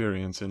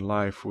inexperience in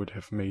life would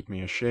have made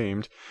me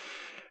ashamed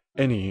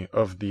any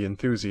of the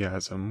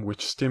enthusiasm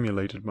which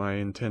stimulated my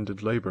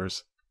intended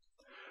labours.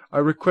 I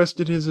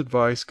requested his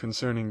advice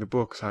concerning the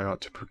books I ought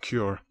to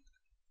procure.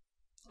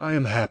 "I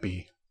am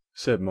happy,"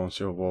 said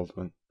Monsieur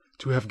Waldman,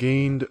 "to have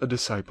gained a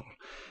disciple,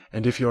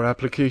 and if your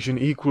application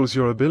equals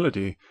your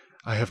ability,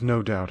 I have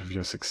no doubt of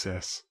your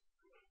success.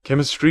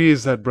 Chemistry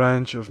is that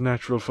branch of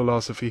natural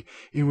philosophy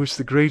in which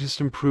the greatest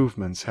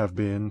improvements have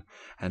been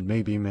and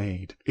may be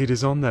made. It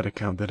is on that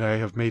account that I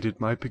have made it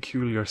my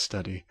peculiar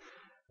study.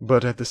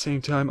 But at the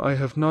same time I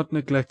have not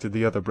neglected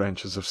the other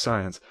branches of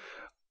science.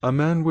 A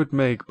man would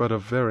make but a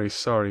very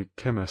sorry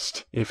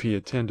chemist if he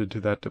attended to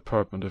that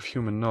department of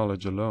human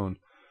knowledge alone.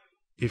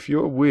 If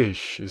your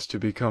wish is to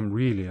become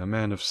really a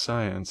man of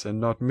science, and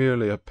not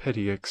merely a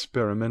petty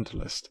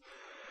experimentalist,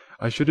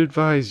 I should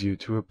advise you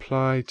to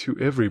apply to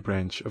every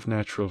branch of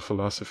natural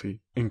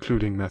philosophy,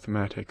 including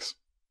mathematics."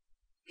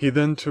 He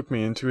then took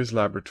me into his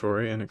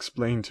laboratory and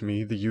explained to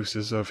me the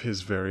uses of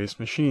his various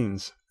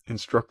machines,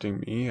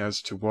 instructing me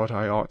as to what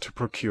I ought to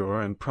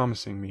procure, and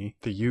promising me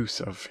the use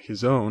of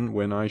his own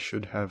when I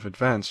should have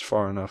advanced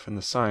far enough in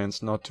the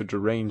science not to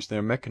derange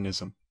their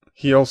mechanism.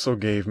 He also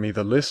gave me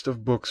the list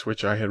of books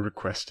which I had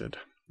requested,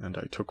 and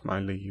I took my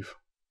leave.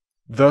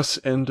 Thus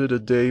ended a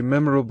day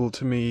memorable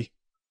to me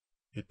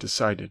It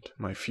decided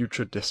my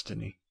future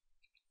destiny.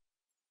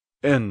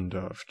 End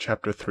of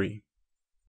Chapter 3.